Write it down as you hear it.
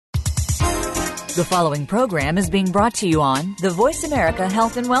The following program is being brought to you on the Voice America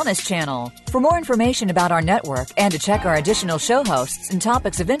Health and Wellness Channel. For more information about our network and to check our additional show hosts and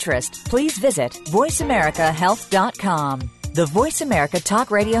topics of interest, please visit voiceamericahealth.com. The Voice America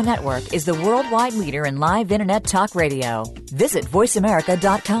Talk Radio Network is the worldwide leader in live Internet talk radio. Visit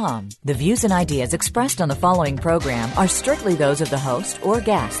voiceamerica.com. The views and ideas expressed on the following program are strictly those of the host or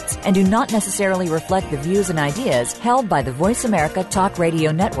guests and do not necessarily reflect the views and ideas held by the Voice America Talk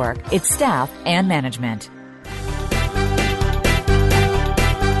Radio Network, its staff, and management.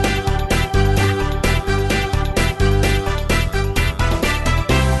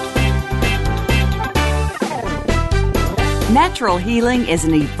 Natural healing is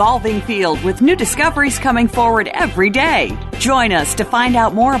an evolving field with new discoveries coming forward every day. Join us to find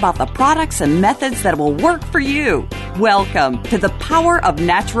out more about the products and methods that will work for you. Welcome to The Power of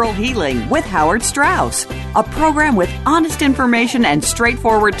Natural Healing with Howard Strauss, a program with honest information and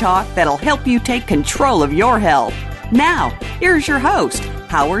straightforward talk that'll help you take control of your health. Now, here's your host,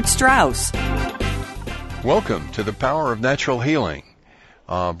 Howard Strauss. Welcome to The Power of Natural Healing.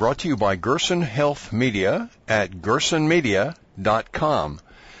 Brought to you by Gerson Health Media at gersonmedia.com.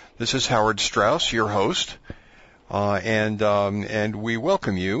 This is Howard Strauss, your host, and we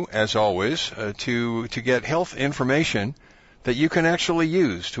welcome you, as always, to get health information that you can actually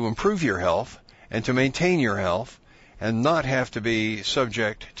use to improve your health and to maintain your health, and not have to be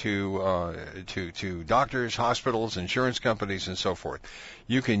subject to doctors, hospitals, insurance companies, and so forth.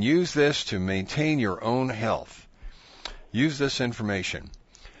 You can use this to maintain your own health. Use this information.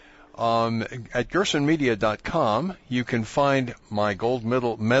 At gersonmedia.com, you can find my gold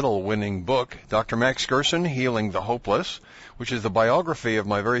medal winning book, Dr. Max Gerson, Healing the Hopeless, which is the biography of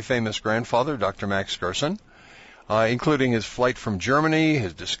my very famous grandfather, Dr. Max Gerson, including his flight from Germany,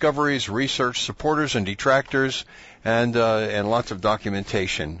 his discoveries, research, supporters and detractors, and lots of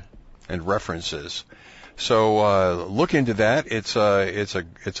documentation and references. So look into that. It's a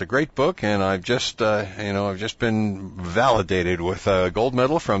great book, and I've just been validated with a gold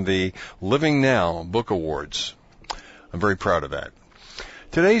medal from the Living Now Book Awards. I'm very proud of that.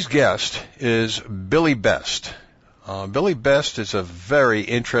 Today's guest is Billy Best. Billy Best is a very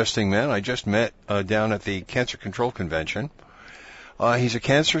interesting man. I just met down at the Cancer Control Convention. He's a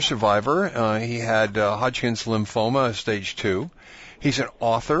cancer survivor. He had Hodgkins lymphoma, stage 2. He's an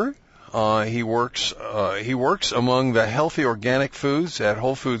author. He works among the healthy organic foods at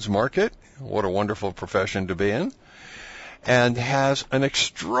Whole Foods Market. What a wonderful profession to be in. And has an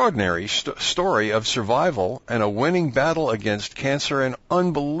extraordinary story of survival and a winning battle against cancer and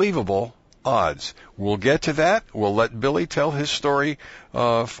unbelievable odds. We'll get to that. We'll let Billy tell his story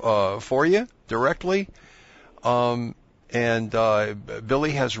for you directly. And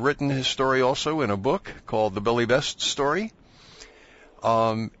Billy has written his story also in a book called The Billy Best Story.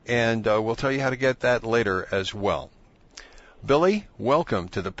 And we'll tell you how to get that later as well. Billy, welcome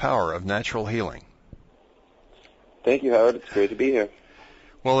to The Power of Natural Healing. Thank you, Howard. It's great to be here.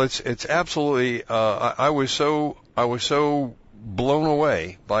 Well, it's absolutely. I was so blown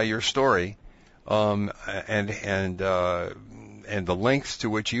away by your story, and the lengths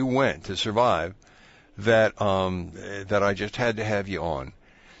to which you went to survive that I just had to have you on.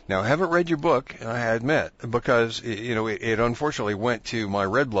 Now, I haven't read your book, I admit, because it unfortunately went to my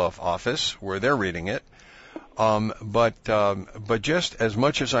Red Bluff office where they're reading it. But just as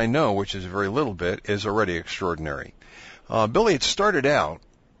much as I know, which is a very little bit, is already extraordinary. Billy, it started out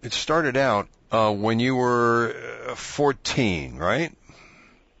when you were 14, right?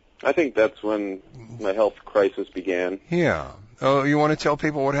 I think that's when my health crisis began. Yeah. Oh, you want to tell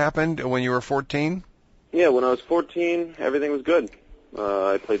people what happened when you were 14? Yeah, when I was 14, everything was good.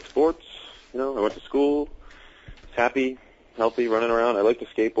 I played sports, I went to school, was happy, healthy, running around. I liked to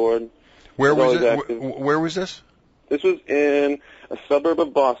skateboard. Where was it? Where was this? This was in a suburb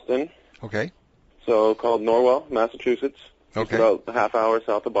of Boston. Okay. So called Norwell, Massachusetts. Okay. It's about a half hour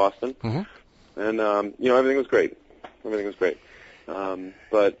south of Boston. Mm-hmm. And, everything was great.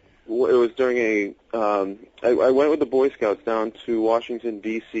 But it was during I went with the Boy Scouts down to Washington,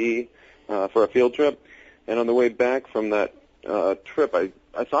 D.C. For a field trip. And on the way back from that trip, I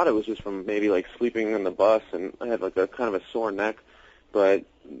thought it was just from maybe like sleeping in the bus, and I had like a kind of a sore neck, but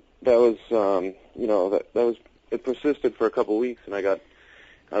that was it persisted for a couple of weeks, and I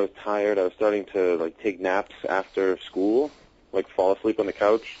was tired. I was starting to like take naps after school, like fall asleep on the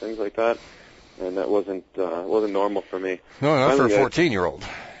couch, things like that, and that wasn't normal for me. No, not for a 14-year-old.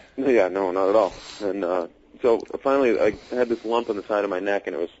 Yeah, no, not at all. And so finally, I had this lump on the side of my neck,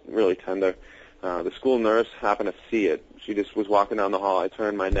 and it was really tender. The school nurse happened to see it. She just was walking down the hall. I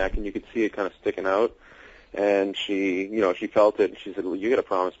turned my neck, and you could see it kind of sticking out. and she felt it, and she said, well, you got to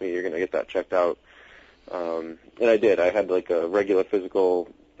promise me you're going to get that checked out. And I did. I had like a regular physical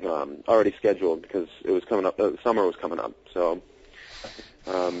already scheduled because it was coming up. Summer was coming up. So,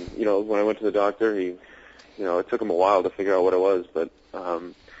 when I went to the doctor, it took him a while to figure out what it was, but,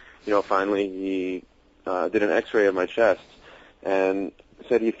 finally he did an X-ray of my chest and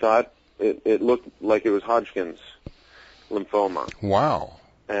said he thought it looked like it was Hodgkins lymphoma. Wow.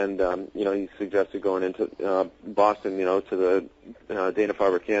 And, he suggested going into Boston, to the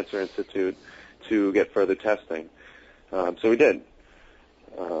Dana-Farber Cancer Institute to get further testing. So we did.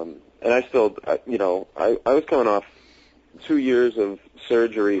 And I still, I was coming off 2 years of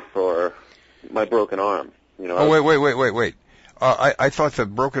surgery for my broken arm. Wait. I thought the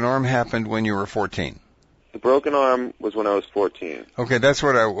broken arm happened when you were 14. The broken arm was when I was 14. Okay, that's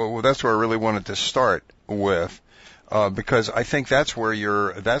where I really wanted to start with, because I think that's where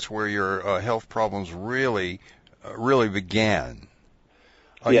your health problems really began.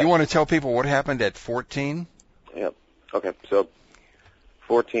 Yes. You want to tell people what happened at 14? Yep. Okay, so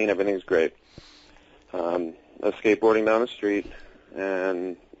 14, everything's great. I was skateboarding down the street,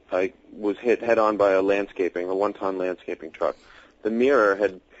 and I was hit head-on by a 1-ton landscaping truck. The mirror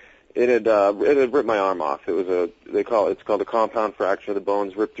had ripped my arm off. It was it's called a compound fracture. The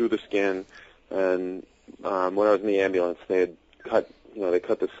bones ripped through the skin, and when I was in the ambulance, they had cut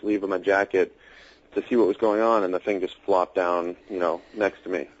the sleeve of my jacket to see what was going on, and the thing just flopped down, next to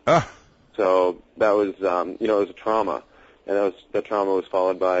me. So that was, it was a trauma, and that trauma was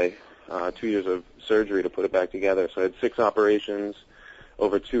followed by 2 years of surgery to put it back together. So I had 6 operations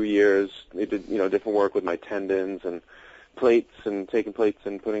over 2 years. They did, different work with my tendons and plates, and taking plates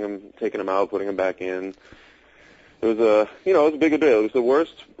and taking them out, putting them back in. It was a big deal. It was the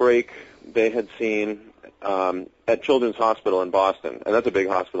worst break they had seen at Children's Hospital in Boston, and that's a big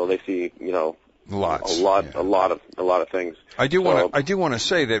hospital. They see, a lot of things. I do want to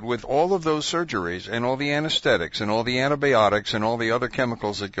say that with all of those surgeries and all the anesthetics and all the antibiotics and all the other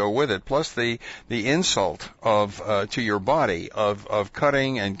chemicals that go with it, plus the insult to your body of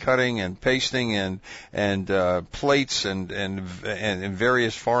cutting and pasting and plates and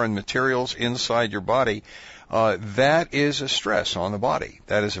various foreign materials inside your body, that is a stress on the body.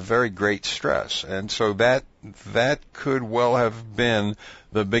 That is a very great stress, and so that could well have been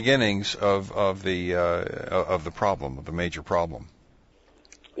the beginnings of the problem, of the major problem.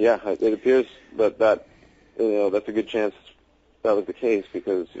 Yeah, it appears that that's a good chance that was the case,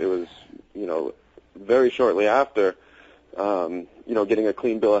 because it was very shortly after getting a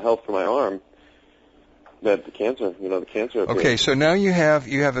clean bill of health for my arm that the cancer appeared. Okay, so now you have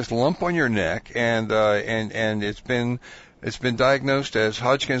this lump on your neck, and it's been diagnosed as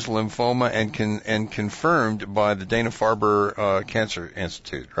Hodgkin's lymphoma and confirmed by the Dana-Farber Cancer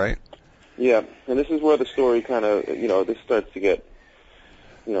Institute, right? Yeah, and this is where the story kind of, this starts to get,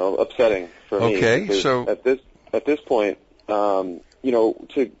 upsetting for me. Okay, so at this point, to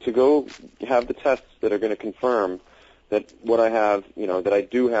go have the tests that are going to confirm that what I have, that I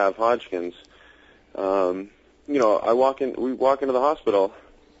do have Hodgkin's. We walk into the hospital,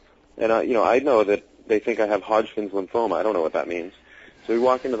 and I know that they think I have Hodgkin's lymphoma. I don't know what that means. So we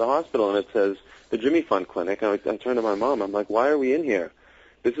walk into the hospital, and it says the Jimmy Fund Clinic. And I turn to my mom. I'm like, why are we in here?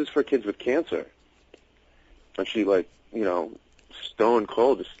 This is for kids with cancer. And she, stone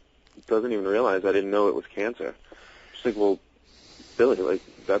cold, just doesn't even realize I didn't know it was cancer. She's like, well, Billy,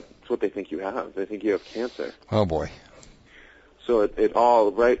 that's what they think you have. They think you have cancer. Oh, boy. So it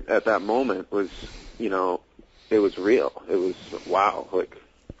all, right at that moment, was, it was real. It was, wow,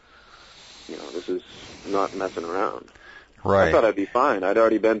 this is not messing around. Right. I thought I'd be fine. I'd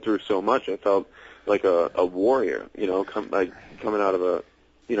already been through so much. I felt like a warrior, coming out of a,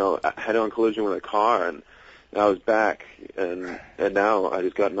 head-on collision with a car, and I was back, and now I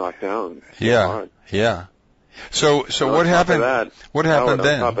just got knocked down. Yeah. Hard. Yeah. So what happened? What happened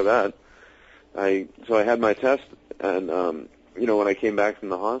then? On top of that, I had my test, and when I came back from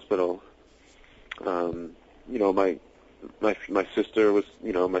the hospital, my sister was,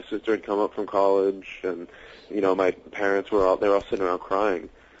 my sister had come up from college, and my parents they were all sitting around crying,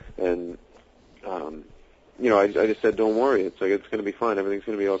 and I just said, don't worry, it's going to be fine, everything's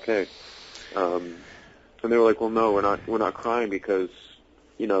going to be okay. And they were like, well, no, we're not crying because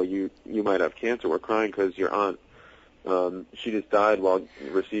you might have cancer. We're crying because your aunt, she just died while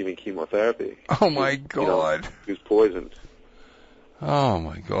receiving chemotherapy. Oh my God! She was poisoned. Oh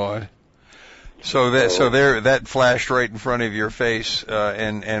my God! So that flashed right in front of your face,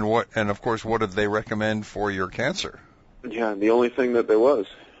 and of course, what did they recommend for your cancer? Yeah, the only thing that there was,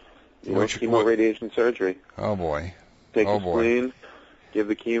 chemo radiation surgery. Oh boy! Take the spleen, give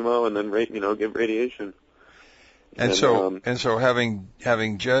the chemo, and then give radiation. And so having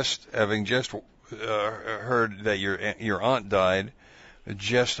just heard that your aunt died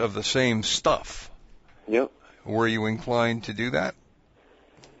just of the same stuff. Yep. Were you inclined to do that?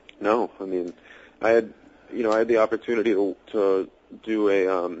 No, I mean, I had the opportunity to do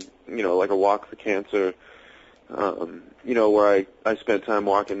a like a walk for cancer, where I spent time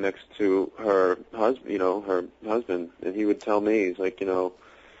walking next to her husband, and he would tell me, he's like,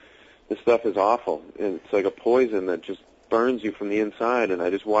 this stuff is awful, and it's like a poison that just burns you from the inside, and I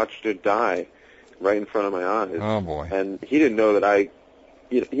just watched her die right in front of my eyes. Oh boy! And he didn't know that I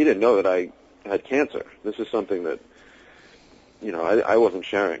had cancer. This is something that I wasn't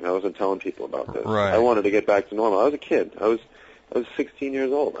sharing. I wasn't telling people about this. Right. I wanted to get back to normal. I was a kid. I was 16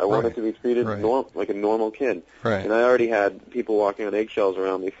 years old. I wanted to be treated like a normal kid. Right. And I already had people walking on eggshells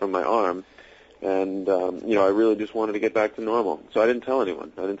around me from my arm, and I really just wanted to get back to normal. So I didn't tell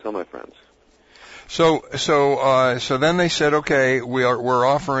anyone. I didn't tell my friends. So then they said, okay, we're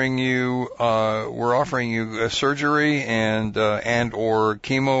offering you surgery and or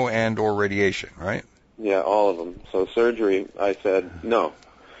chemo and or radiation, right? Yeah, all of them. So surgery, I said no.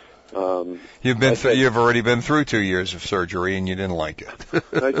 You've already been through 2 years of surgery and you didn't like it.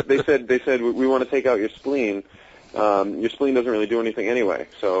 They said we want to take out your spleen. Your spleen doesn't really do anything anyway,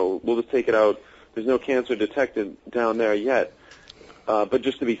 so we'll just take it out. There's no cancer detected down there yet. But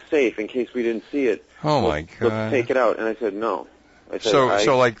just to be safe, in case we didn't see it, my God, let's take it out. And I said no. I said,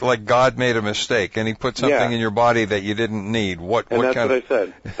 so like God made a mistake, and He put something in your body that you didn't need. What that's kind what I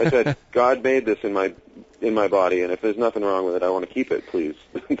said. I said God made this in my body, and if there's nothing wrong with it, I want to keep it, please.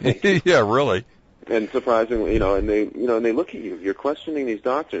 Yeah, really. And surprisingly, and they look at you. You're questioning these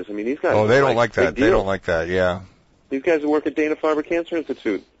doctors. I mean, these guys. Oh, they don't like that. They don't like that. Yeah. These guys who work at Dana-Farber Cancer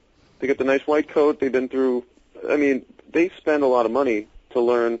Institute, they got the nice white coat. They've been through. I mean, they spend a lot of money to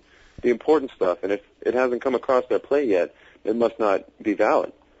learn the important stuff, and if it hasn't come across their plate yet, it must not be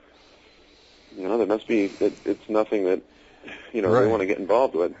valid. There must be. It's nothing that they want to get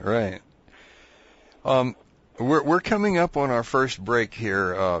involved with. Right. We're coming up on our first break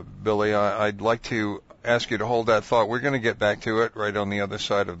here, Billy. I'd like to ask you to hold that thought. We're going to get back to it right on the other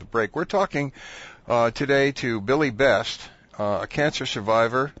side of the break. We're talking today to Billy Best, a cancer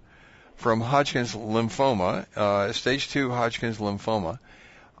survivor from Hodgkins lymphoma, stage 2 Hodgkins lymphoma,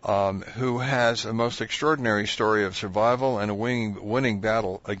 who has a most extraordinary story of survival and a winning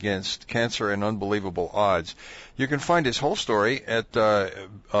battle against cancer and unbelievable odds. You can find his whole story at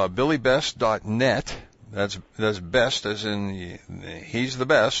billybest.net. That's best as in he's the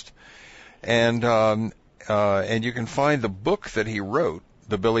best. And you can find the book that he wrote,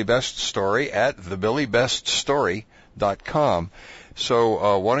 The Billy Best Story, at thebillybeststory.com.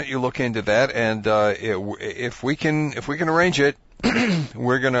 So why don't you look into that, and if we can arrange it,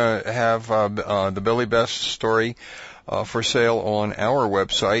 we're going to have the Billy Best Story for sale on our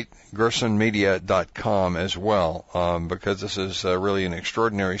website, gersonmedia.com, as well, because this is really an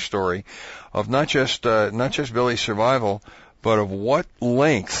extraordinary story of not just Billy's survival, but of what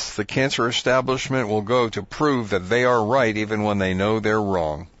lengths the cancer establishment will go to prove that they are right even when they know they're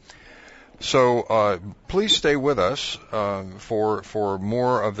wrong. So please stay with us for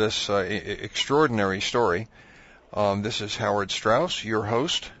more of this extraordinary story. This is Howard Strauss, your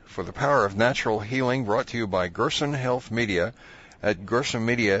host for The Power of Natural Healing, brought to you by Gerson Health Media at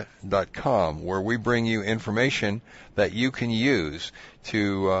gersonmedia.com, where we bring you information that you can use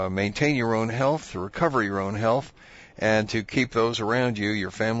to maintain your own health, to recover your own health, and to keep those around you,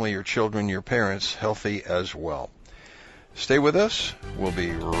 your family, your children, your parents, healthy as well. Stay with us. We'll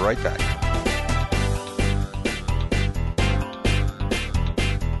be right back.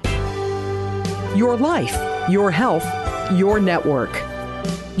 Your life, your health, your network.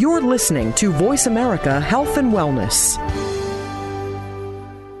 You're listening to Voice America Health and Wellness.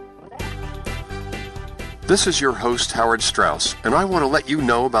 This is your host, Howard Strauss, and I want to let you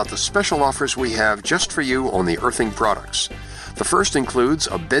know about the special offers we have just for you on the earthing products. The first includes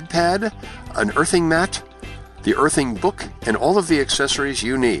a bed pad, an earthing mat, the earthing book, and all of the accessories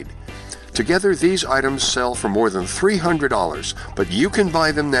you need. Together, these items sell for more than $300, but you can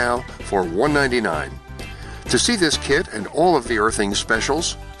buy them now for $199. To see this kit and all of the earthing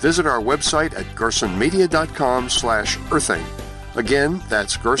specials, visit our website at gersonmedia.com/earthing. Again,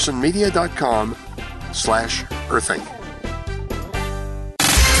 that's gersonmedia.com/earthing.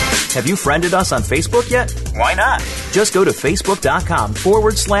 Have you friended us on Facebook yet? Why not? Just go to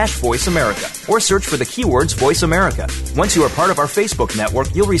facebook.com/Voice America or search for the keywords Voice America. Once you are part of our Facebook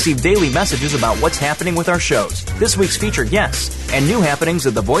network, you'll receive daily messages about what's happening with our shows, this week's featured guests, and new happenings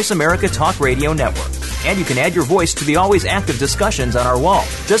of the Voice America Talk Radio Network. And you can add your voice to the always active discussions on our wall.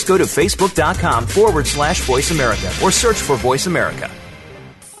 Just go to facebook.com/Voice America or search for Voice America.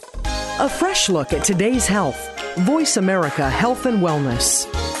 A fresh look at today's health. Voice America Health and Wellness.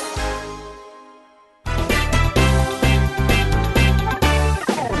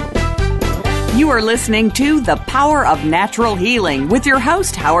 You are listening to The Power of Natural Healing with your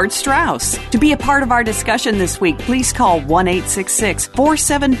host, Howard Strauss. To be a part of our discussion this week, please call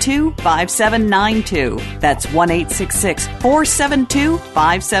 1-866-472-5792. That's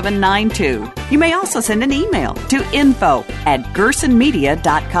 1-866-472-5792. You may also send an email to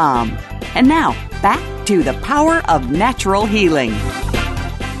info@gersonmedia.com. And now, back to The Power of Natural Healing.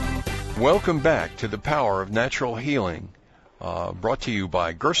 Welcome back to The Power of Natural Healing, brought to you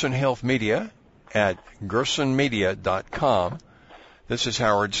by Gerson Health Media at gersonmedia.com. This is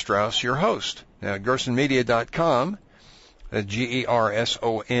Howard Strauss, your host. Now, at gersonmedia.com,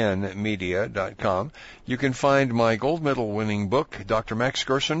 GERSON media.com, you can find my gold medal winning book, Dr. Max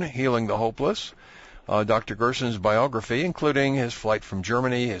Gerson, Healing the Hopeless, Dr. Gerson's biography, including his flight from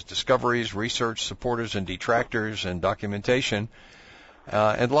Germany, his discoveries, research, supporters and detractors, and documentation,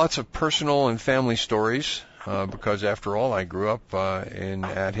 and lots of personal and family stories, because after all, I grew up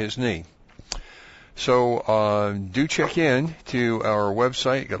at his knee. So do check in to our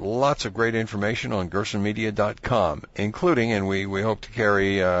website. You got lots of great information on gersonmedia.com, including, and we hope to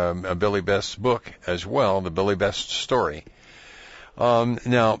carry a Billy Best's book as well, the Billy Best Story.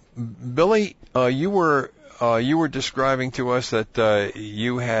 Now, Billy, you were describing to us that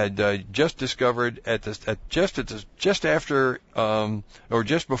you had just discovered just after or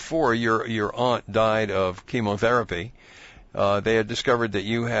just before your aunt died of chemotherapy. They had discovered that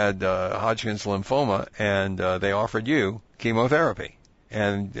you had Hodgkins lymphoma, and they offered you chemotherapy.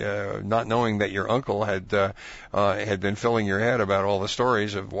 And not knowing that your uncle had been filling your head about all the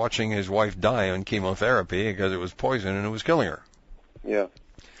stories of watching his wife die on chemotherapy because it was poison and it was killing her. Yeah.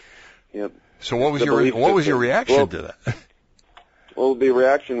 Yep. So what was your reaction to that? Well, the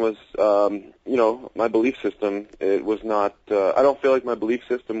reaction was, my belief system. It was not. I don't feel like my belief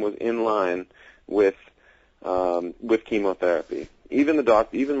system was in line with chemotherapy. Even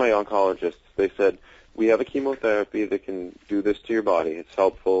my oncologists, they said, we have a chemotherapy that can do this to your body. It's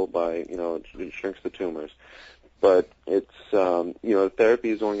helpful by, it shrinks the tumors. But it's, therapy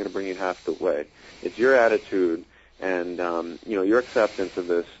is only going to bring you half the way. It's your attitude and, your acceptance of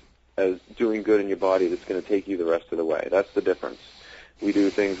this as doing good in your body that's going to take you the rest of the way. That's the difference. We do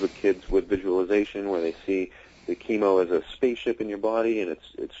things with kids with visualization where they see the chemo as a spaceship in your body and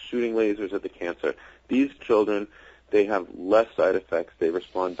it's shooting lasers at the cancer. These children, they have less side effects, they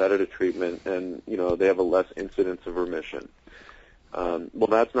respond better to treatment, and, they have a less incidence of remission. Well,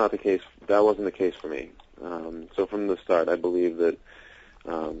 that's not the case. That wasn't the case for me. So from the start, I believe that,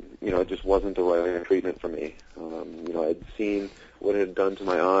 it just wasn't the right treatment for me. I'd seen what it had done to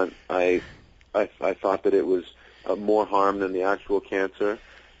my aunt. I thought that it was more harm than the actual cancer,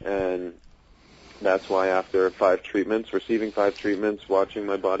 and that's why after receiving 5 treatments, watching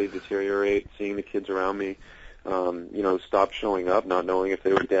my body deteriorate, seeing the kids around me, stop showing up, not knowing if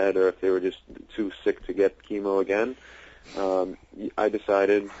they were dead or if they were just too sick to get chemo again, I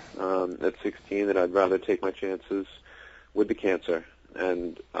decided at 16 that I'd rather take my chances with the cancer.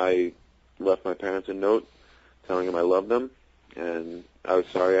 And I left my parents a note telling them I loved them, and I was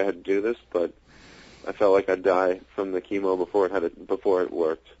sorry I had to do this, but I felt like I'd die from the chemo before it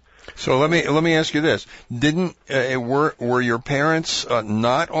worked. So let me ask you this: were your parents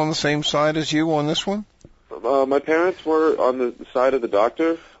not on the same side as you on this one? My parents were on the side of the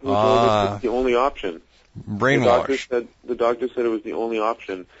doctor who told us it was the only option. Brainwashed. The doctor said it was the only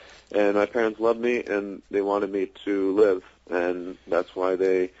option, and my parents loved me and they wanted me to live, and that's why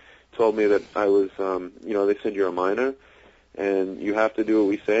they told me that I was, they said you're a minor and you have to do what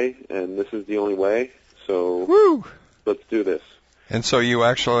we say, and this is the only way. So let's do this. And so you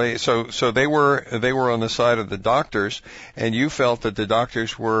actually, so they were on the side of the doctors, and you felt that the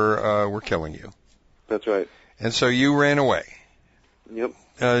doctors were killing you. That's right. And so you ran away. Yep.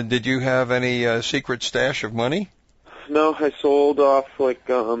 Did you have any secret stash of money? No, I sold off I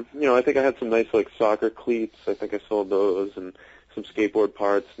think I had some nice soccer cleats. I think I sold those and some skateboard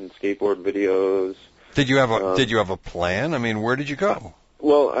parts and skateboard videos. Did you have a plan? I mean, where did you go?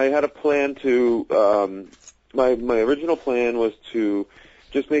 Well, I had a plan to. My original plan was to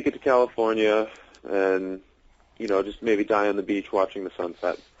just make it to California and just maybe die on the beach watching the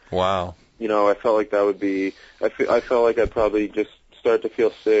sunset. Wow. You know, I felt like that would be. I felt like I'd probably just start to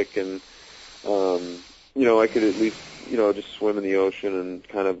feel sick, and you know, I could at least, you know, just swim in the ocean and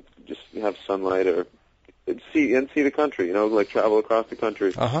kind of just have sunlight or see the country. You know, like travel across the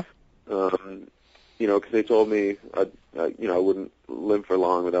country. Uh-huh. You know, because they told me, you know, I wouldn't live for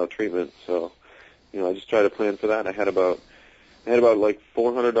long without treatment. So, you know, I just tried to plan for that. I had about like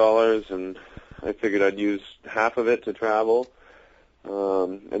 $400, and I figured I'd use half of it to travel,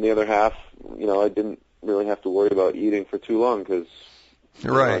 and the other half, you know, I didn't really have to worry about eating for too long because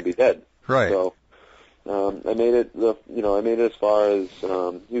I'd be dead. Right. So, I made it. I made it as far as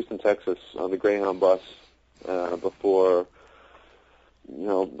Houston, Texas, on the Greyhound bus before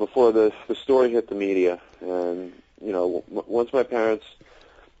the story hit the media. And, you know, once my parents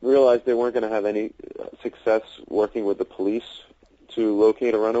realized they weren't going to have any success working with the police to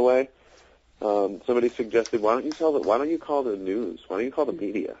locate a runaway, somebody suggested, why don't you call the news? Why don't you call the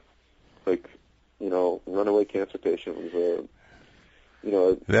media? Like, you know, runaway cancer patient was a, you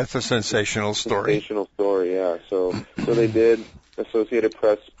know, that's a sensational story. Sensational story, yeah. So they did. Associated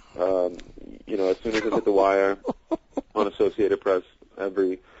Press, you know, as soon as it hit the wire on Associated Press,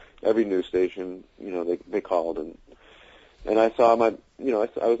 every news station, you know, they called, and I saw I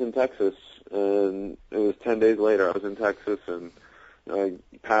was in Texas, and it was 10 days later. I was in Texas, and I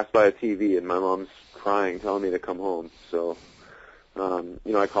passed by a TV, and my mom's crying, telling me to come home. So, you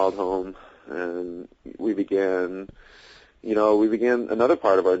know, I called home, and we began another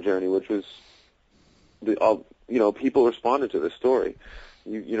part of our journey, which was you know, people responded to this story.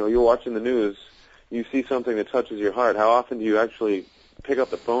 You know, you're watching the news, you see something that touches your heart. How often do you actually pick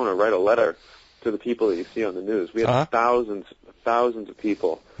up the phone or write a letter to the people that you see on the news? We had thousands of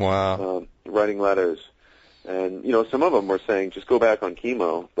people writing letters. And, you know, some of them were saying, just go back on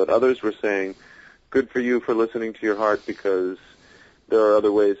chemo. But others were saying, good for you for listening to your heart, because there are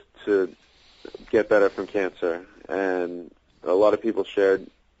other ways to get better from cancer. And a lot of people shared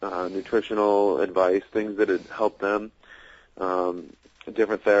nutritional advice, things that had helped them,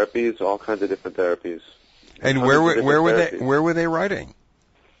 different therapies, all kinds of different therapies. And where were they writing?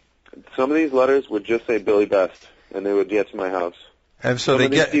 Some of these letters would just say Billy Best, and they would get to my house. And so they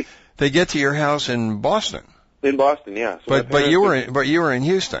get to your house in Boston. In Boston, yeah. So but you were in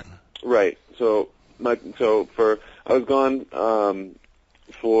Houston. Right. So I was gone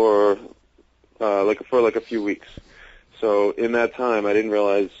for a few weeks. So in that time, I didn't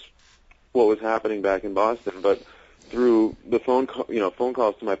realize what was happening back in Boston. But through the phone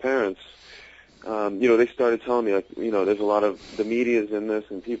calls to my parents, you know, they started telling me, like, you know, there's a lot of the media's in this,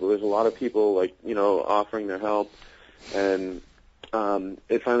 and there's a lot of people, like, you know, offering their help. And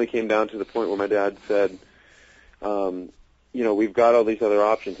it finally came down to the point where my dad said, you know, we've got all these other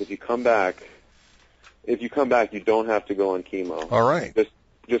options. If you come back, you don't have to go on chemo. All right.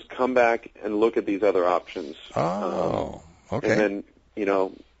 Just come back and look at these other options. Oh, okay. And then, you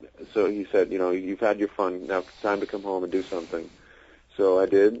know, so he said, you know, you've had your fun. Now it's time to come home and do something. So I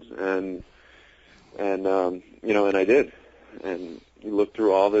did, and you know, and I did. And we looked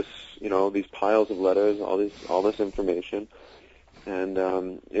through all this, you know, these piles of letters, all this information, and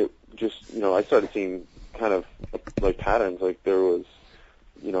it just, you know, I started seeing kind of like patterns. Like there was,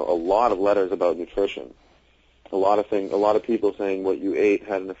 you know, a lot of letters about nutrition. A lot of people saying what you ate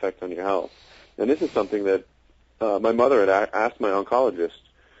had an effect on your health. And this is something that my mother had asked my oncologist.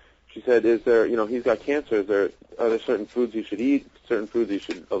 She said, "Is there, you know, he's got cancer. Are there certain foods you should eat, certain foods you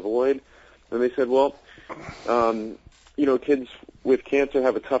should avoid?" And they said, "Well, you know, kids with cancer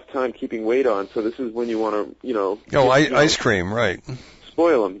have a tough time keeping weight on, so this is when you want to, you know." Ice cream, right?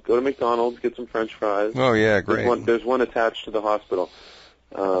 Spoil them. Go to McDonald's, get some French fries. Oh yeah, great. There's one attached to the hospital.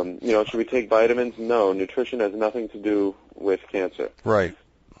 You know, should we take vitamins? No, nutrition has nothing to do with cancer. Right.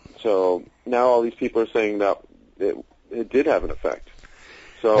 So now all these people are saying that it did have an effect.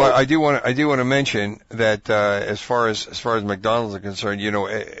 So well, I do want to mention that as far as McDonald's are concerned, you know,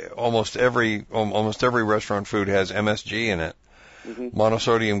 almost every restaurant food has MSG in it,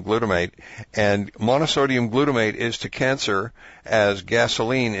 monosodium glutamate, and monosodium glutamate is to cancer as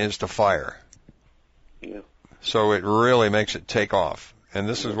gasoline is to fire. Yeah. So it really makes it take off. And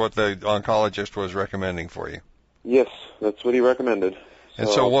this is what the oncologist was recommending for you. Yes, that's what he recommended. And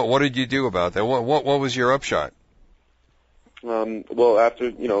so what did you do about that? What was your upshot? Well, after,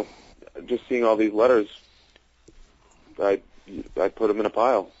 you know, just seeing all these letters, I put them in a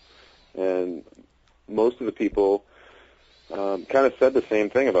pile. And most of the people kind of said the same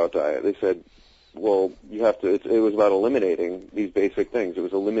thing about diet. They said, well, you have to, it was about eliminating these basic things. It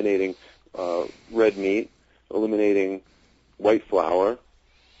was eliminating red meat, eliminating white flour,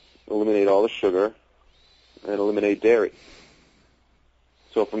 eliminate all the sugar, and eliminate dairy.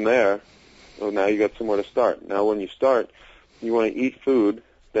 So from there, well, now you got somewhere to start. Now when you start, you want to eat food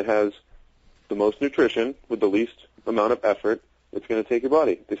that has the most nutrition with the least amount of effort it's going to take your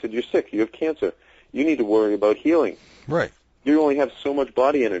body. They said, you're sick, you have cancer. You need to worry about healing. Right. You only have so much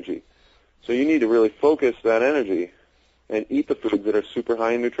body energy. So you need to really focus that energy and eat the foods that are super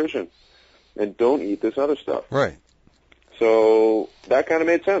high in nutrition. And don't eat this other stuff. Right. So that kind of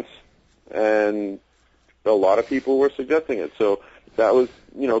made sense. And a lot of people were suggesting it. So that was,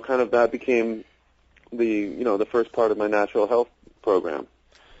 kind of that became the first part of my natural health program.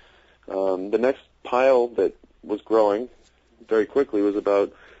 The next pile that was growing very quickly was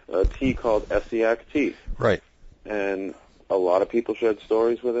about a tea called Essiac tea. Right. And a lot of people shared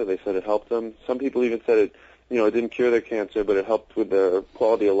stories with it. They said it helped them. Some people even said it, it didn't cure their cancer, but it helped with their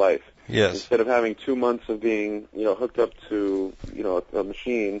quality of life. Yes. Instead of having 2 months of being, hooked up to, a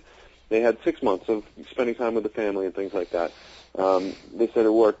machine, they had 6 months of spending time with the family and things like that. They said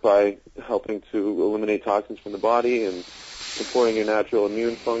it worked by helping to eliminate toxins from the body and supporting your natural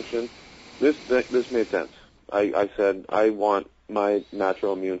immune function. This made sense. I said, I want my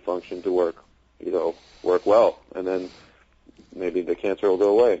natural immune function to work well, and then maybe the cancer will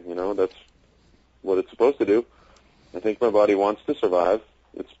go away. That's what it's supposed to do. I think my body wants to survive.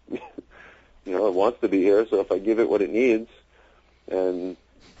 It's, it wants to be here, so if I give it what it needs and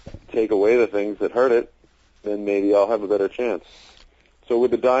take away the things that hurt it, then maybe I'll have a better chance. So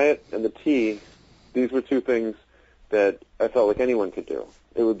with the diet and the tea, these were two things that I felt like anyone could do.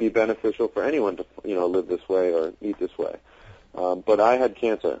 It would be beneficial for anyone to, live this way or eat this way. But I had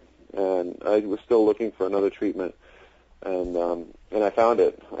cancer, and I was still looking for another treatment, and I found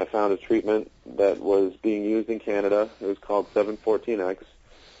it. I found a treatment that was being used in Canada. It was called 714X.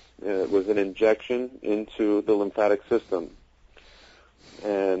 It was an injection into the lymphatic system.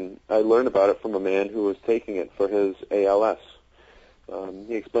 And I learned about it from a man who was taking it for his ALS.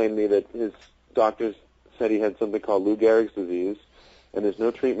 He explained to me that his doctors said he had something called Lou Gehrig's disease, and there's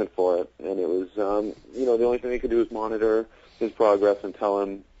no treatment for it. And it was, the only thing they could do was monitor his progress and tell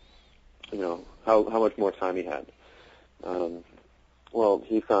him, how much more time he had. Well,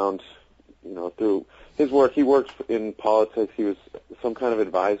 he found, through his work, he worked in politics. He was some kind of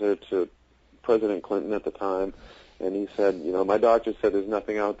advisor to President Clinton at the time. And he said, my doctor said there's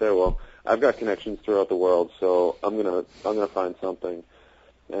nothing out there. Well, I've got connections throughout the world, so I'm gonna find something.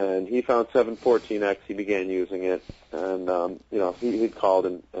 And he found 714X. He began using it, and he'd called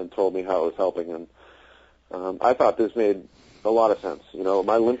and told me how it was helping him. I thought this made a lot of sense.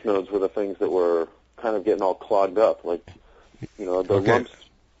 My lymph nodes were the things that were kind of getting all clogged up, like the lumps.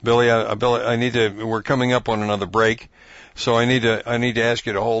 Billy, we're coming up on another break. So I need to ask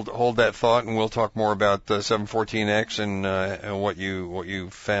you to hold that thought, and we'll talk more about 714X and what you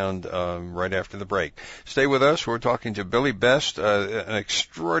found right after the break. Stay with us. We're talking to Billy Best, an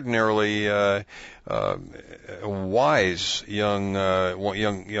extraordinarily wise young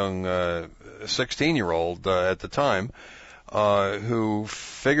 16-year-old at the time, who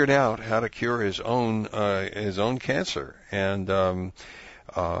figured out how to cure his own cancer, and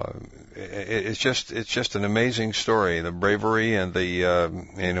it's just an amazing story. The bravery and the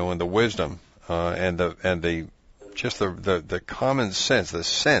and the wisdom and the common sense, the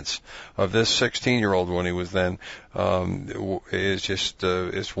sense of this 16-year-old when he was then is just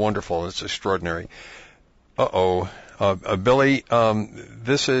it's wonderful. It's extraordinary. Billy,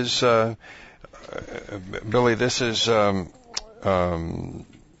 this is the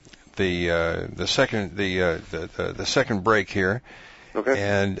second break here. Okay.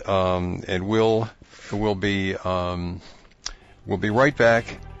 And we'll be right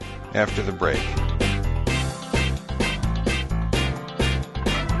back after the break.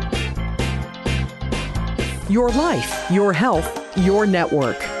 Your life, your health, your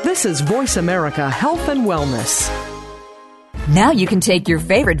network. This is Voice America Health and Wellness. Now you can take your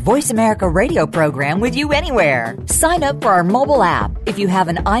favorite Voice America radio program with you anywhere. Sign up for our mobile app if you have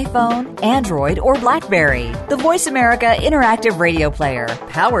an iPhone, Android, or BlackBerry. The Voice America Interactive Radio Player,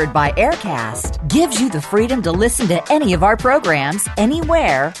 powered by Aircast, gives you the freedom to listen to any of our programs,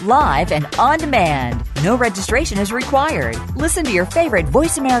 anywhere, live and on demand. No registration is required. Listen to your favorite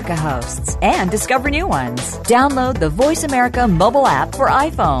Voice America hosts and discover new ones. Download the Voice America mobile app for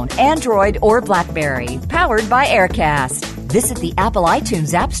iPhone, Android, or BlackBerry, powered by Aircast. Visit the Apple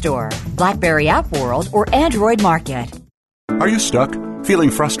iTunes App Store, BlackBerry App World, or Android Market. Are you stuck? Feeling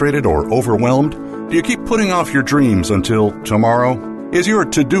frustrated or overwhelmed? Do you keep putting off your dreams until tomorrow? Is your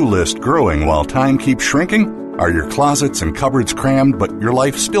to-do list growing while time keeps shrinking? Are your closets and cupboards crammed, but your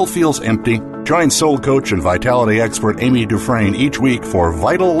life still feels empty? Join soul coach and vitality expert Amy Dufresne each week for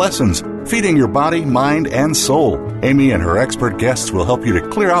Vital Lessons, feeding your body, mind, and soul. Amy and her expert guests will help you to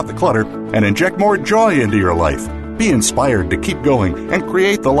clear out the clutter and inject more joy into your life. Be inspired to keep going and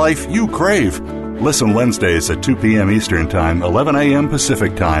create the life you crave. Listen Wednesdays at 2 p.m. Eastern Time, 11 a.m.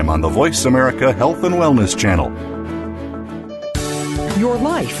 Pacific Time on the Voice America Health and Wellness Channel. Your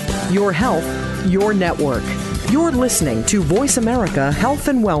life, your health, your network. You're listening to Voice America Health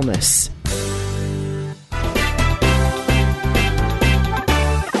and Wellness.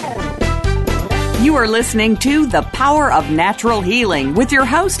 You are listening to The Power of Natural Healing with your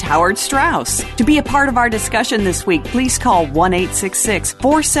host, Howard Strauss. To be a part of our discussion this week, please call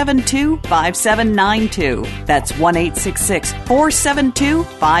 1-866-472-5792. That's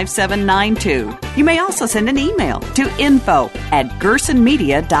 1-866-472-5792. You may also send an email to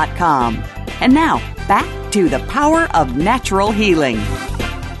info@gersonmedia.com. And now, back to The Power of Natural Healing.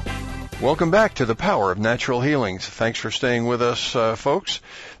 Welcome back to The Power of Natural Healing. Thanks for staying with us, folks.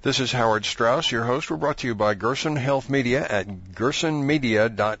 This is Howard Strauss, your host. We're brought to you by Gerson Health Media at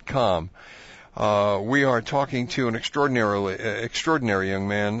gersonmedia.com. We are talking to an extraordinary young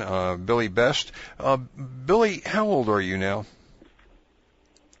man, Billy Best. Billy, how old are you now?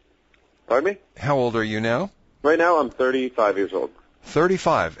 Pardon me? How old are you now? Right now I'm 35 years old.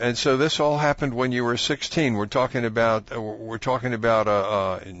 35, and so this all happened when you were 16. We're talking about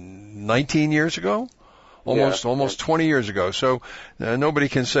 19 years ago, almost 20 years ago. So nobody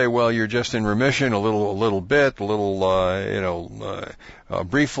can say, well, you're just in remission a little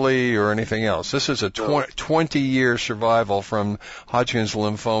briefly or anything else. This is a 20-year survival from Hodgkins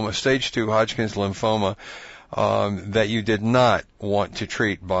lymphoma, stage 2 Hodgkins lymphoma. That you did not want to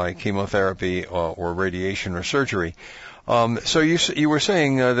treat by chemotherapy or radiation or surgery. So you were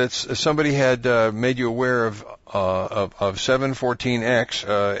saying that somebody had made you aware of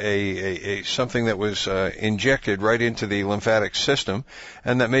 714X, something that was injected right into the lymphatic system,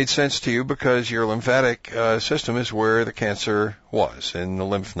 and that made sense to you because your lymphatic system is where the cancer was, in the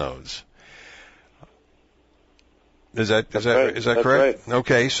lymph nodes. Is that correct? Right.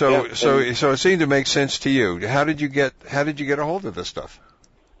 Okay, so it seemed to make sense to you. How did you get a hold of this stuff?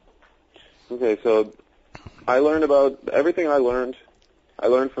 Okay, so I learned about everything I learned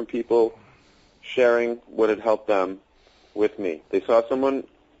from people sharing what had helped them with me. They saw someone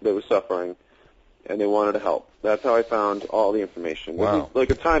that was suffering, and they wanted to help. That's how I found all the information. Wow. This is like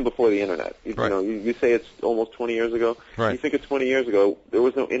a time before the Internet. You know, you say it's almost 20 years ago. Right. You think it's 20 years ago. There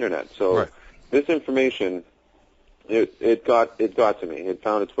was no Internet. So this information, it got to me. It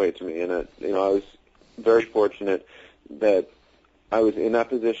found its way to me. And, I was very fortunate that I was in that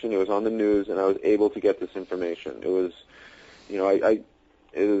position. It was on the news, and I was able to get this information. It was, it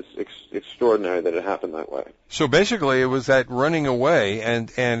was extraordinary that it happened that way. So basically, it was that running away and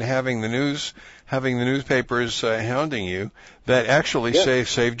having the newspapers hounding you that actually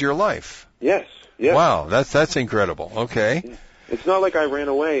saved your life. Yes. Yes. Wow, that's incredible. Okay. It's not like I ran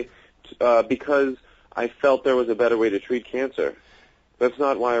away because I felt there was a better way to treat cancer. That's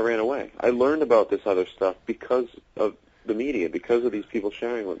not why I ran away. I learned about this other stuff because of the media, because of these people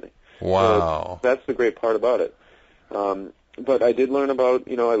sharing with me. Wow. So that's the great part about it. But I did learn about,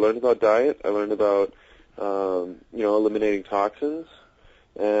 I learned about diet. I learned about, eliminating toxins.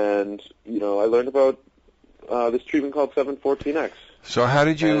 And, I learned about this treatment called 714X. So how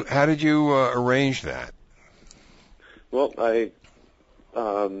did you arrange that? Well,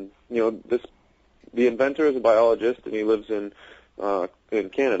 the inventor is a biologist, and he lives in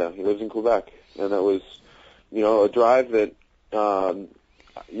Canada. He lives in Quebec. And that was, a drive that,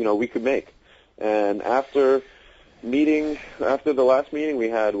 we could make. And after the last meeting we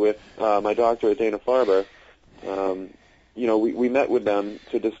had with my doctor at Dana-Farber, we met with them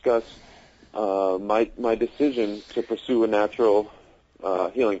to discuss my decision to pursue a natural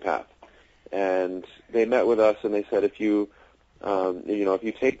healing path. And they met with us and they said, if you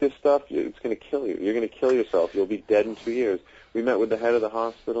take this stuff, it's going to kill you. You're going to kill yourself. You'll be dead in 2 years. We met with the head of the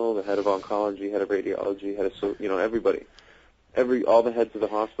hospital, the head of oncology, head of radiology, everybody. All the heads of the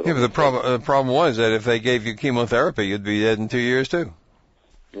hospital. Yeah, but the problem was that if they gave you chemotherapy, you'd be dead in 2 years too.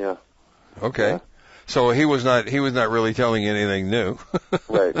 Yeah. Okay. Yeah. So he was not really telling you anything new.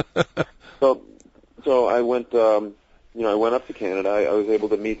 Right. So I went I went up to Canada. I was able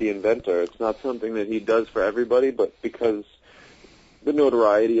to meet the inventor. It's not something that he does for everybody, but because the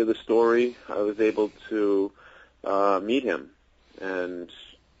notoriety of the story, I was able to meet him. And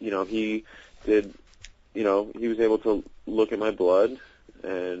he did he was able to look at my blood,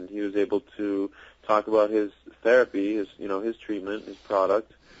 and he was able to talk about his therapy, his treatment, his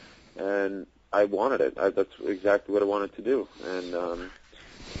product, and I wanted it. That's exactly what I wanted to do. And,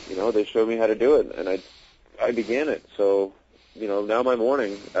 they showed me how to do it, and I began it. So, now my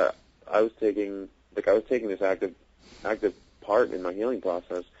morning, I was taking this active part in my healing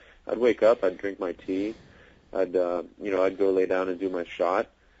process. I'd wake up, I'd drink my tea, I'd go lay down and do my shot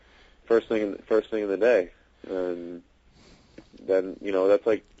first thing in the day, and then that's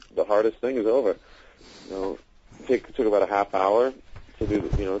like the hardest thing is over. It took about a half hour to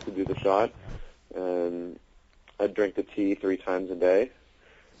do the shot, and I'd drink the tea 3 times a day.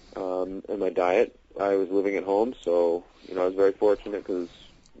 And my diet, I was living at home, so I was very fortunate because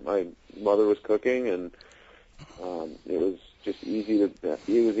my mother was cooking, and it was just easier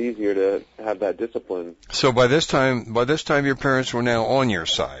to have that discipline. So by this time your parents were now on your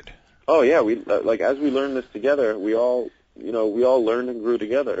side. Oh yeah, we as we learned this together, we all learned and grew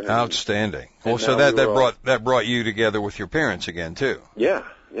together. Outstanding. Well, so that brought you together with your parents again too. Yeah.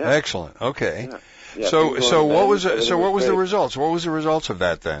 Excellent. Okay. Yeah, so what was the results? What was the results of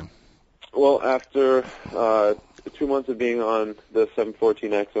that then? Well, after 2 months of being on the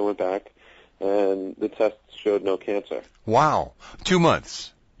 714X, I went back, and the tests showed no cancer. Wow. 2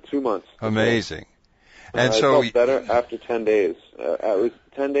 months. 2 months. Amazing. And I so felt better after 10 days. It was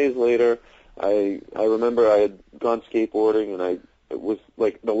 10 days later. I remember I had gone skateboarding, and it was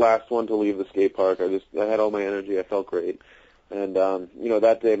like the last one to leave the skate park. I had all my energy. I felt great. And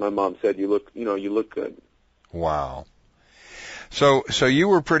that day my mom said, you look good. Wow. So you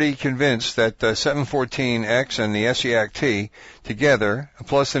were pretty convinced that 714X and the SEAC-T together,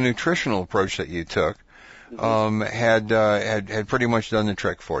 plus the nutritional approach that you took, had pretty much done the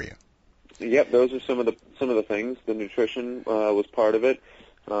trick for you. Yep, those are some of the things. The nutrition was part of it.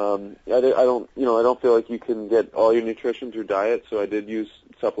 I don't feel like you can get all your nutrition through diet, so I did use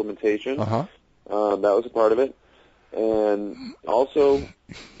supplementation. That was a part of it. And also,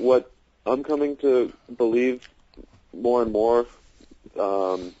 what I'm coming to believe more and more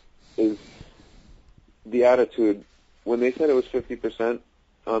is the attitude. When they said it was 50%,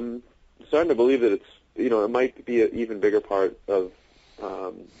 I'm starting to believe that it might be an even bigger part of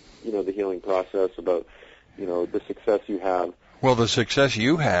the healing process, about the success you have. Well, the success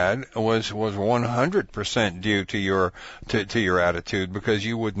you had was 100% due to your attitude, because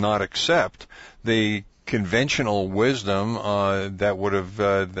you would not accept the conventional wisdom that would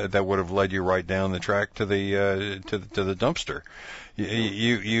have led you right down the track to the dumpster.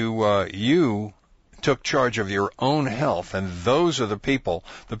 You took charge of your own health, and those are the people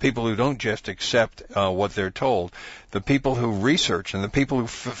who don't just accept what they're told. The people who research and the people who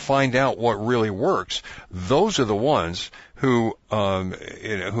find out what really works. Those are the ones who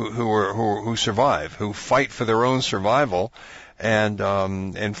survive, who fight for their own survival, and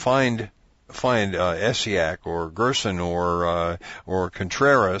find SEAC or Gerson or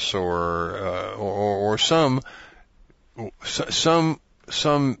Contreras or some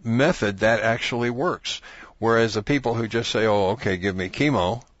method that actually works. Whereas the people who just say, "Oh, okay, give me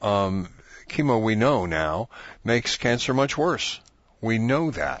chemo," chemo we know now makes cancer much worse. We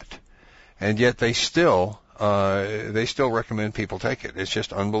know that, and yet they still recommend people take it. It's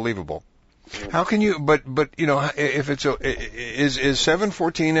just unbelievable. How can you? But if is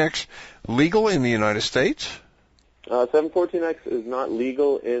 714X legal in the United States? 714X is not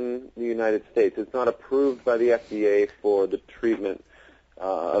legal in the United States. It's not approved by the FDA for the treatment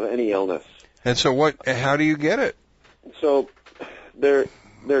of any illness. And so how do you get it? So there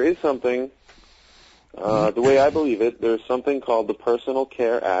is something, the way I believe it, there's something called the Personal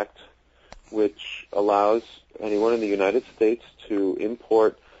Care Act, which allows anyone in the United States to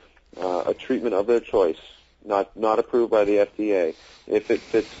import a treatment of their choice, not approved by the FDA, if it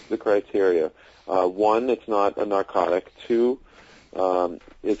fits the criteria. 1, it's not a narcotic. 2,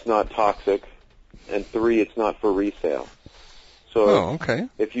 it's not toxic. And 3, it's not for resale. So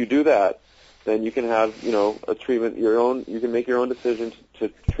if you do that, then you can have, a treatment, you can make your own decision to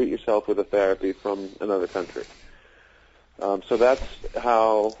treat yourself with a therapy from another country. So that's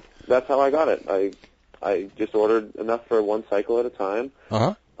how I got it. I just ordered enough for one cycle at a time.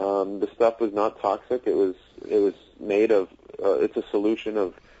 The stuff was not toxic. It was made of, it's a solution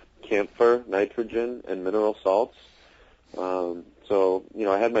of camphor, nitrogen, and mineral salts. So,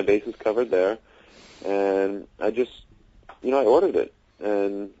 I had my bases covered there, and I just, I ordered it,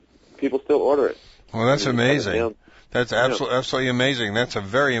 and people still order it. Well, that's amazing. That's absolutely amazing. That's a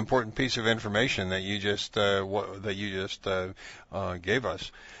very important piece of information that you just gave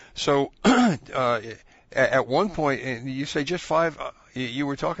us. So, at one point, you say just 5. You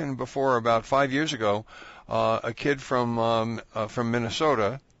were talking before about 5 years ago. A kid from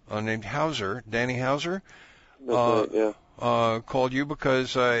Minnesota named Hauser, Danny Hauser. That's right, yeah. called you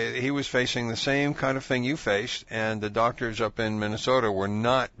because he was facing the same kind of thing you faced, and the doctors up in Minnesota were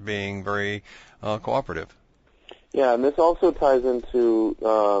not being very cooperative. Yeah, and this also ties into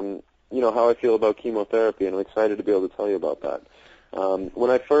how I feel about chemotherapy, and I'm excited to be able to tell you about that.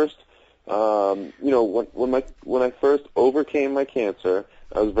 When I first when I first overcame my cancer,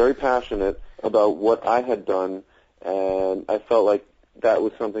 I was very passionate about what I had done, and I felt like that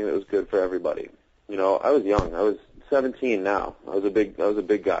was something that was good for everybody. I was young. I was 17 now. I was a big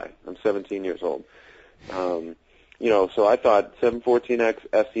guy. I'm 17 years old. So I thought 714X,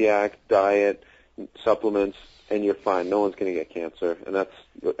 SEAC, diet, supplements, and you're fine. No one's going to get cancer, and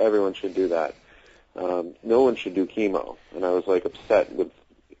everyone should do that. No one should do chemo. And I was like upset with,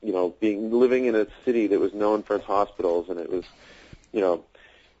 living in a city that was known for its hospitals, and I was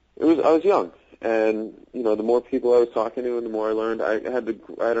young. And, the more people I was talking to and the more I learned, I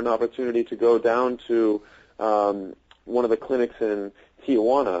had an opportunity to go down to one of the clinics in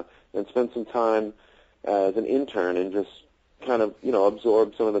Tijuana and spend some time as an intern and just kind of,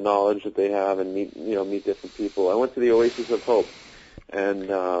 absorb some of the knowledge that they have and meet different people. I went to the Oasis of Hope, and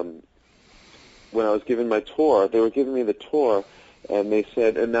when I was given my tour, they were giving me the tour, and they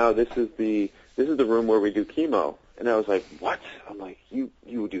said, and now this is the room where we do chemo. And I was like, what? I'm like, you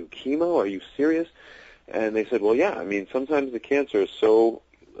do chemo? Are you serious? And they said, well, yeah. I mean, sometimes the cancer is so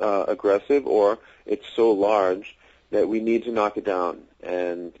aggressive or it's so large that we need to knock it down.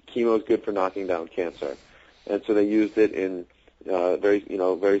 And chemo is good for knocking down cancer. And so they used it in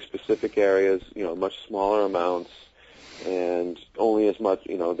very specific areas, much smaller amounts, and only as much,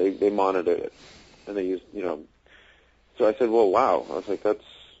 they monitored it. And they used, So I said, well, wow. I was like,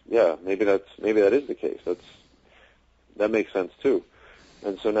 maybe that is the case. That makes sense too.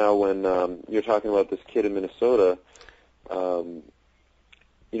 And so now when you're talking about this kid in Minnesota, the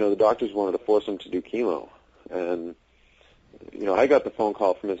doctors wanted to force him to do chemo. And, I got the phone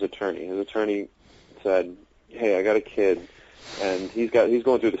call from his attorney. His attorney said, hey, I got a kid, and he's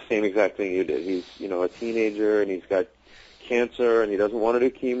going through the same exact thing you did. He's, a teenager, and he's got cancer, and he doesn't want to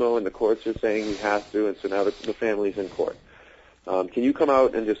do chemo, and the courts are saying he has to, and so now the family's in court. Can you come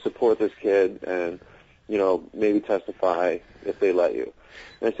out and just support this kid and, maybe testify if they let you?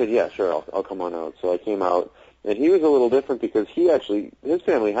 And I said, yeah, sure, I'll come on out. So I came out, and he was a little different because his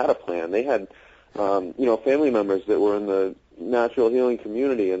family had a plan. They had, family members that were in the natural healing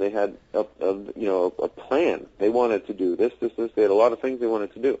community, and they had a plan. They wanted to do this. They had a lot of things they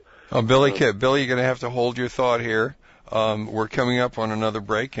wanted to do. Oh, Billy, you're going to have to hold your thought here. We're coming up on another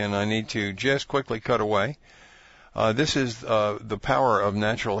break, and I need to just quickly cut away. This is The Power of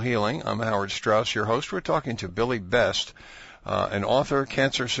Natural Healing. I'm Howard Strauss, your host. We're talking to Billy Best, an author,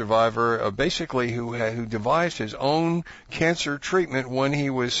 cancer survivor, basically who devised his own cancer treatment when he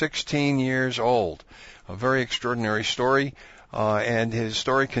was 16 years old. A very extraordinary story, and his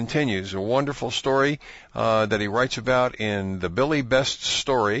story continues. A wonderful story that he writes about in The Billy Best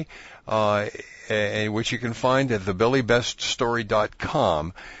Story, which you can find at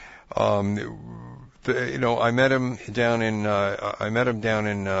thebillybeststory.com. I met him down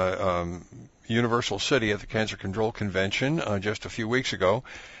in Universal City at the Cancer Control Convention just a few weeks ago,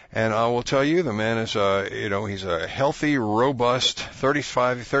 and I will tell you, the man is he's a healthy, robust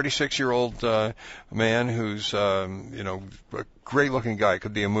 36-year-old man who's a great-looking guy,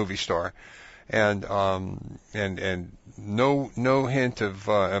 could be a movie star, and no hint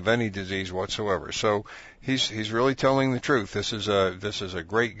of any disease whatsoever. So he's really telling the truth. This is a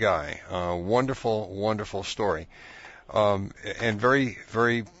great guy. Wonderful story. And very,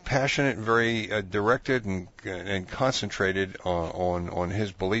 very passionate, very directed and concentrated on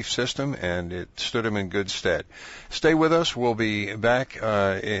his belief system, and it stood him in good stead. Stay with us. We'll be back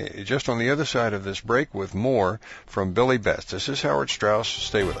just on the other side of this break with more from Billy Best. This is Howard Strauss.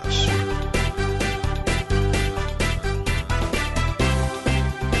 Stay with us.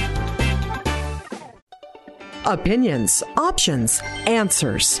 Opinions, options,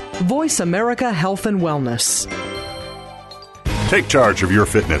 answers. Voice America Health and Wellness. Take charge of your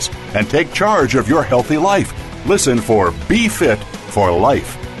fitness and take charge of your healthy life. Listen for Be Fit for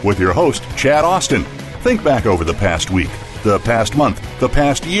Life with your host, Chad Austin. Think back over the past week, the past month, the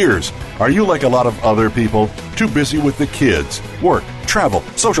past years. Are you like a lot of other people? Too busy with the kids, work, travel,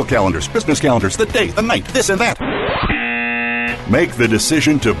 social calendars, business calendars, the day, the night, this and that. Make the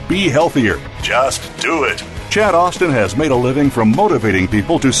decision to be healthier. Just do it. Chad Austin has made a living from motivating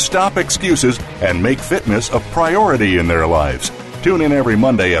people to stop excuses and make fitness a priority in their lives. Tune in every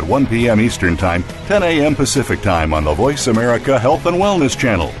Monday at 1 p.m. Eastern Time, 10 a.m. Pacific Time on the Voice America Health and Wellness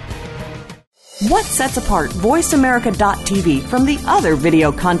Channel. What sets apart VoiceAmerica.tv from the other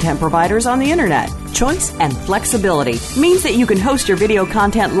video content providers on the Internet? Choice and flexibility means that you can host your video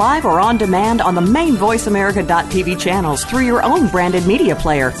content live or on demand on the main VoiceAmerica.tv channels through your own branded media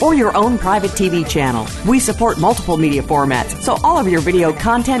player or your own private TV channel. We support multiple media formats, so all of your video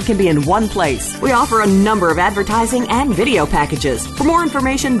content can be in one place. We offer a number of advertising and video packages. For more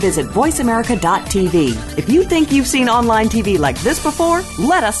information, visit VoiceAmerica.tv. If you think you've seen online TV like this before,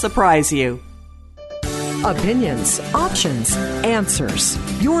 let us surprise you. Opinions, options, answers.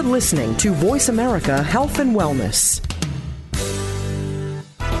 You're listening to Voice America Health and Wellness.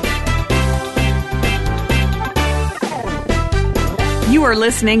 You are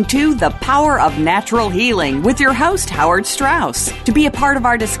listening to The Power of Natural Healing with your host, Howard Strauss. To be a part of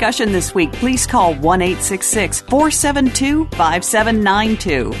our discussion this week, please call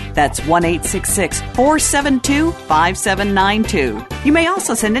 1-866-472-5792. That's 1-866-472-5792. You may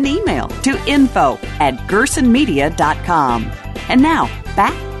also send an email to info@gersonmedia.com. And now,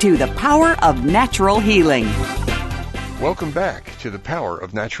 back to The Power of Natural Healing. Welcome back to The Power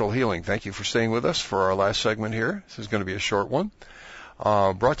of Natural Healing. Thank you for staying with us for our last segment here. This is going to be a short one.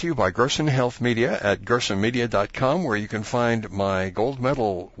 Brought to you by Gerson Health Media at gersonmedia.com, where you can find my gold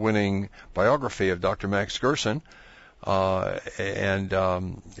medal winning biography of Dr. Max Gerson, and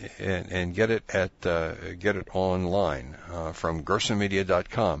get it online from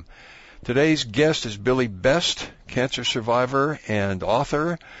gersonmedia.com. Today's guest is Billy Best, cancer survivor and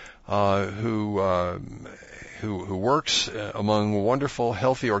author, who works among wonderful,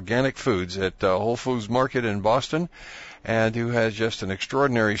 healthy, organic foods at Whole Foods Market in Boston, and who has just an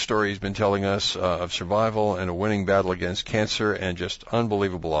extraordinary story he's been telling us of survival and a winning battle against cancer and just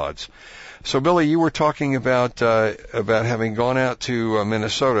unbelievable odds. So, Billy, you were talking about having gone out to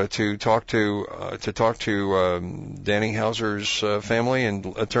Minnesota to talk to Danny Hauser's family and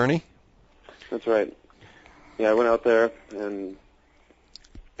attorney. That's right. Yeah, I went out there, and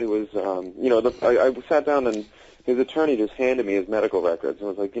it was I sat down, and his attorney just handed me his medical records, and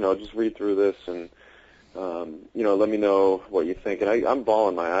I was like, just read through this and let me know what you think. And I'm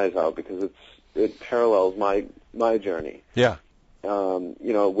bawling my eyes out because it parallels my journey. Yeah.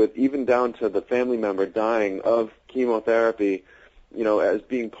 With even down to the family member dying of chemotherapy, as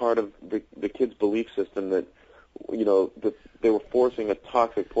being part of the kid's belief system that, that they were forcing a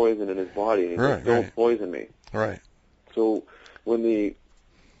toxic poison in his body, and he said, don't poison me. Right. So when the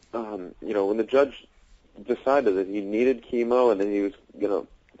judge decided that he needed chemo and then he was going to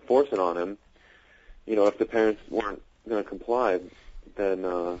force it on him, if the parents weren't going to comply, then,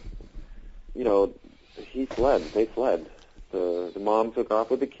 he fled. They fled. The mom took off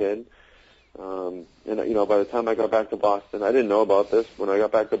with the kid. And by the time I got back to Boston, I didn't know about this. When I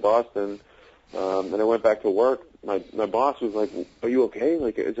got back to Boston, and I went back to work, my boss was like, "Are you okay?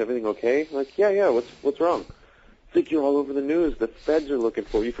 Like, is everything okay?" I'm like, yeah. What's wrong? It's like, you're all over the news. The feds are looking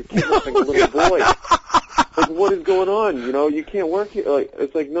for you for kidnapping a little boy. Like, what is going on? You can't work here. Like,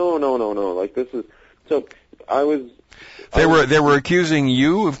 it's like, no. Like, this is. So I was. They were accusing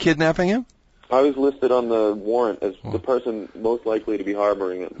you of kidnapping him? I was listed on the warrant as the person most likely to be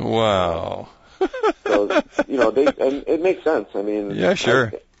harboring him. Wow. So, and it makes sense. I mean, yeah,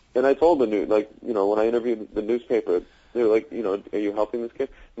 sure. I told the news, when I interviewed the newspaper, they were like, are you helping this kid?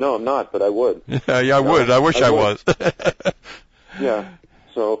 No, I'm not, but I would. Yeah, I would. I wish I was. Yeah.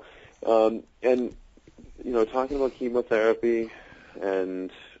 So, talking about chemotherapy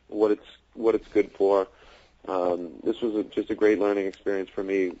and what it's good for. This was just a great learning experience for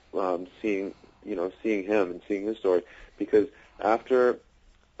me, seeing him and seeing his story, because after,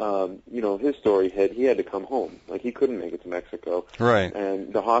 his story hit, he had to come home. Like, he couldn't make it to Mexico. Right.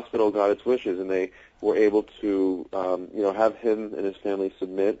 And the hospital got its wishes, and they were able to, have him and his family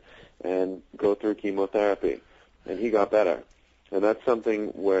submit and go through chemotherapy. And he got better. And that's something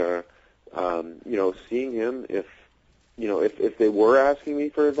where, seeing him, if they were asking me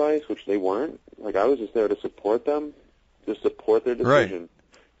for advice, which they weren't, like, I was just there to support them, to support their decision.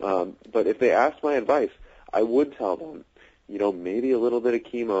 Right. But if they asked my advice, I would tell them, maybe a little bit of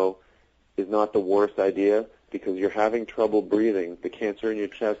chemo is not the worst idea, because you're having trouble breathing. The cancer in your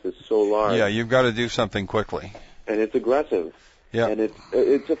chest is so large. Yeah, you've got to do something quickly. And it's aggressive. Yeah. And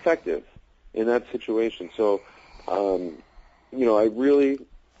it's effective in that situation. So, I really,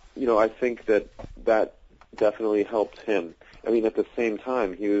 I think that definitely helped him. I mean, at the same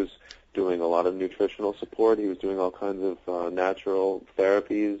time, he was doing a lot of nutritional support. He was doing all kinds of natural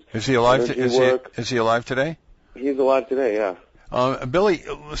therapies. Is he alive? Is he alive today? He's alive today. Yeah. Billy,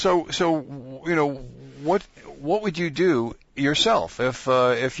 so what would you do yourself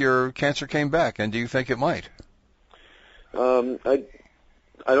if your cancer came back, and do you think it might? I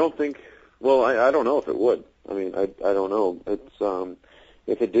don't think Well, I don't know if it would. I mean, I don't know. It's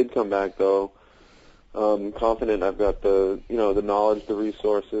if it did come back, though, I'm confident I've got the knowledge, the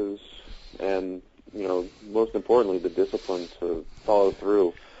resources, and most importantly, the discipline to follow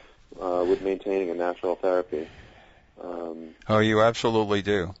through with maintaining a natural therapy. Oh, you absolutely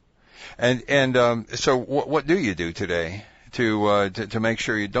do. And so what do you do today to make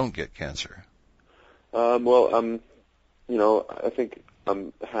sure you don't get cancer? Well, I think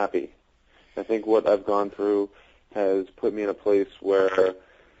I'm happy. I think what I've gone through has put me in a place where,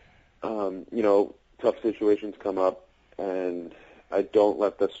 tough situations come up, and I don't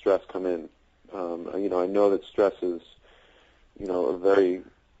let the stress come in. I know that stress is,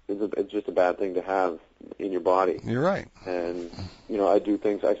 it's just a bad thing to have in your body. You're right. And, I do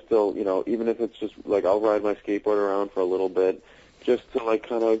things, I still, even if it's just like I'll ride my skateboard around for a little bit just to like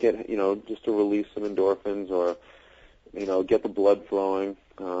kind of get, just to release some endorphins or, get the blood flowing.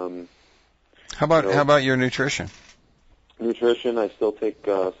 How about your nutrition? Nutrition, I still take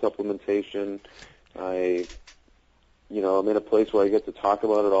supplementation. I'm in a place where I get to talk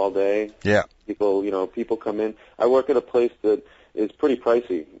about it all day. Yeah. People come in. I work at a place that is pretty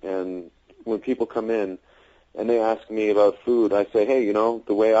pricey, and when people come in and they ask me about food, I say, hey,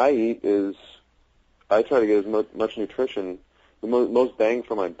 the way I eat is I try to get as much nutrition, the most bang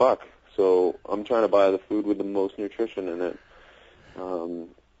for my buck. So I'm trying to buy the food with the most nutrition in it.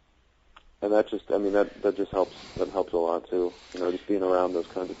 And that just, that just helps. That helps a lot too. Just being around those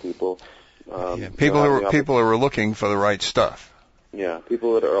kinds of people. People who are looking for the right stuff. Yeah,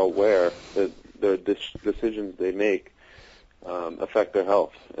 people that are aware that the decisions they make affect their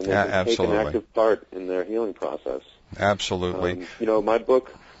health, and they can take an active part in their healing process. Absolutely. My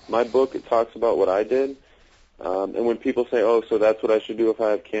book it talks about what I did, and when people say, "Oh, so that's what I should do if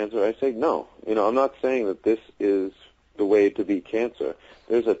I have cancer," I say, "No. I'm not saying that this is the way to beat cancer.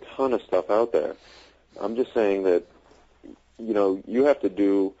 There's a ton of stuff out there. I'm just saying that you have to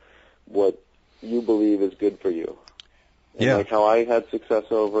do what you believe is good for you." And like how I had success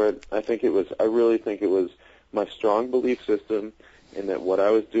over it, I really think it was my strong belief system in that what I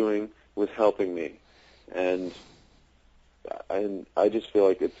was doing was helping me. And I just feel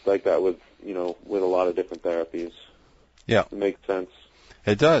like it's like that with a lot of different therapies. Yeah. It makes sense.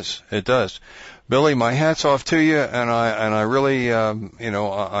 It does. It does. Billy, my hat's off to you, and I really, you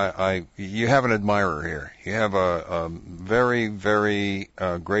have an admirer here. You have a very, very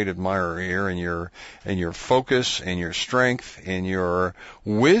great admirer here in your focus, in your strength, in your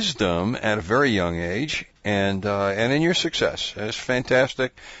wisdom at a very young age, and in your success. It's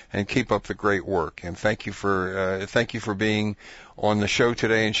fantastic, and keep up the great work. And thank you for being on the show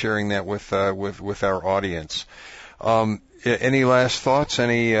today and sharing that with our audience. Any last thoughts?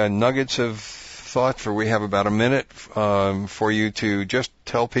 Any nuggets of thought? For we have about a minute for you to just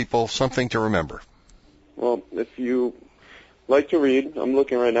tell people something to remember. Well, if you like to read, I'm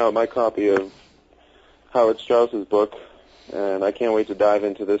looking right now at my copy of Howard Strauss's book, and I can't wait to dive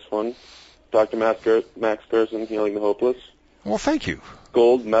into this one. Dr. Max Gerson, Healing the Hopeless. Well, thank you.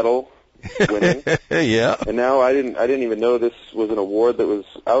 Gold medal winning. Yeah. And now I didn't even know this was an award that was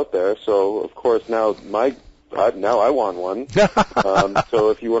out there. So of course now I won one. So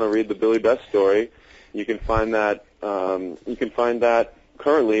if you want to read the Billy Best story, you can find that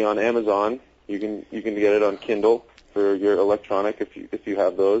currently on Amazon. You can get it on Kindle for your electronic if you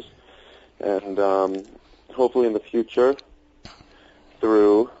have those, and hopefully in the future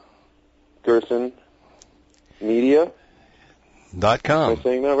through GersonMedia.com. Am I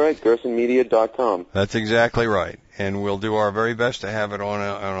saying that right? GersonMedia.com. That's exactly right, and we'll do our very best to have it on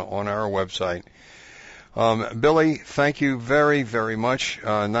our website. Billy, thank you very, very much,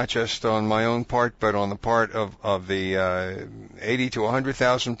 not just on my own part, but on the part of the 80 to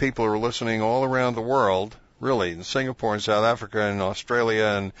 100,000 people who are listening all around the world, really, in Singapore and South Africa and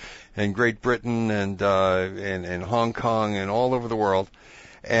Australia and Great Britain and Hong Kong and all over the world.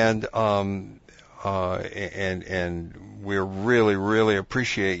 And we really, really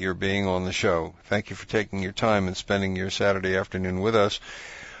appreciate your being on the show. Thank you for taking your time and spending your Saturday afternoon with us.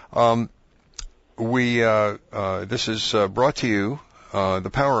 This is brought to you, The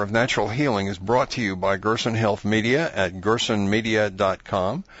Power of Natural Healing is brought to you by Gerson Health Media at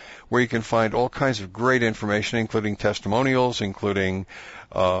gersonmedia.com, where you can find all kinds of great information, including testimonials, including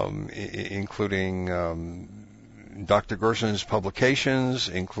Dr. Gerson's publications,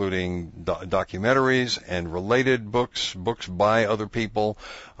 including documentaries and related books by other people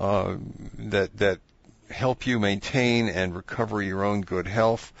that help you maintain and recover your own good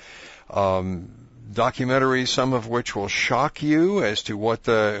health. documentaries, some of which will shock you as to what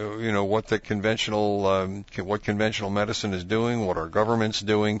conventional medicine is doing, what our government's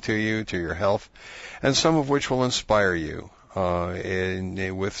doing to you, to your health, and some of which will inspire you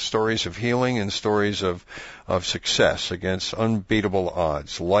with stories of healing and stories of success against unbeatable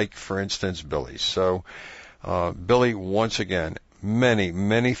odds, like, for instance, Billy's. So, Billy, once again,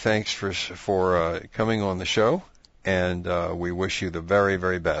 many thanks for coming on the show, and we wish you the very,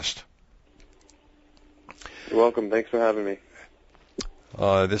 very best. You're welcome. Thanks for having me.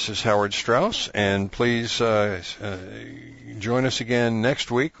 This is Howard Strauss, and please join us again next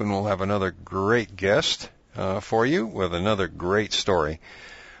week when we'll have another great guest for you with another great story.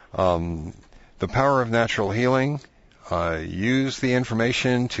 The power of natural healing. Use the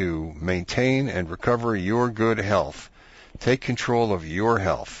information to maintain and recover your good health. Take control of your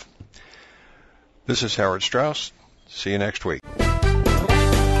health. This is Howard Strauss. See you next week.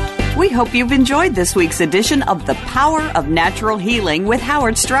 We hope you've enjoyed this week's edition of The Power of Natural Healing with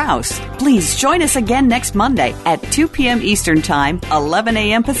Howard Strauss. Please join us again next Monday at 2 p.m. Eastern Time, 11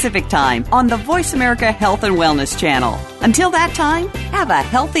 a.m. Pacific Time on the Voice America Health and Wellness Channel. Until that time, have a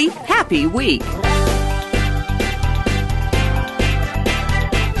healthy, happy week.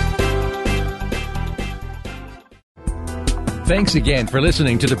 Thanks again for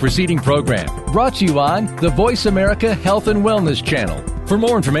listening to the preceding program, brought to you on the Voice America Health and Wellness Channel. For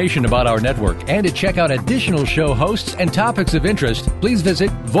more information about our network and to check out additional show hosts and topics of interest, please visit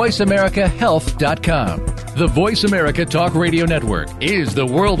voiceamericahealth.com. The Voice America Talk Radio Network is the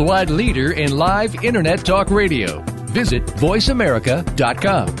worldwide leader in live Internet talk radio. Visit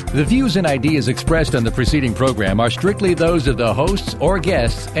voiceamerica.com. The views and ideas expressed on the preceding program are strictly those of the hosts or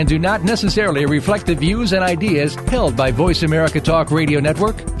guests and do not necessarily reflect the views and ideas held by Voice America Talk Radio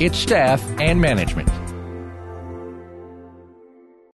Network, its staff, and management.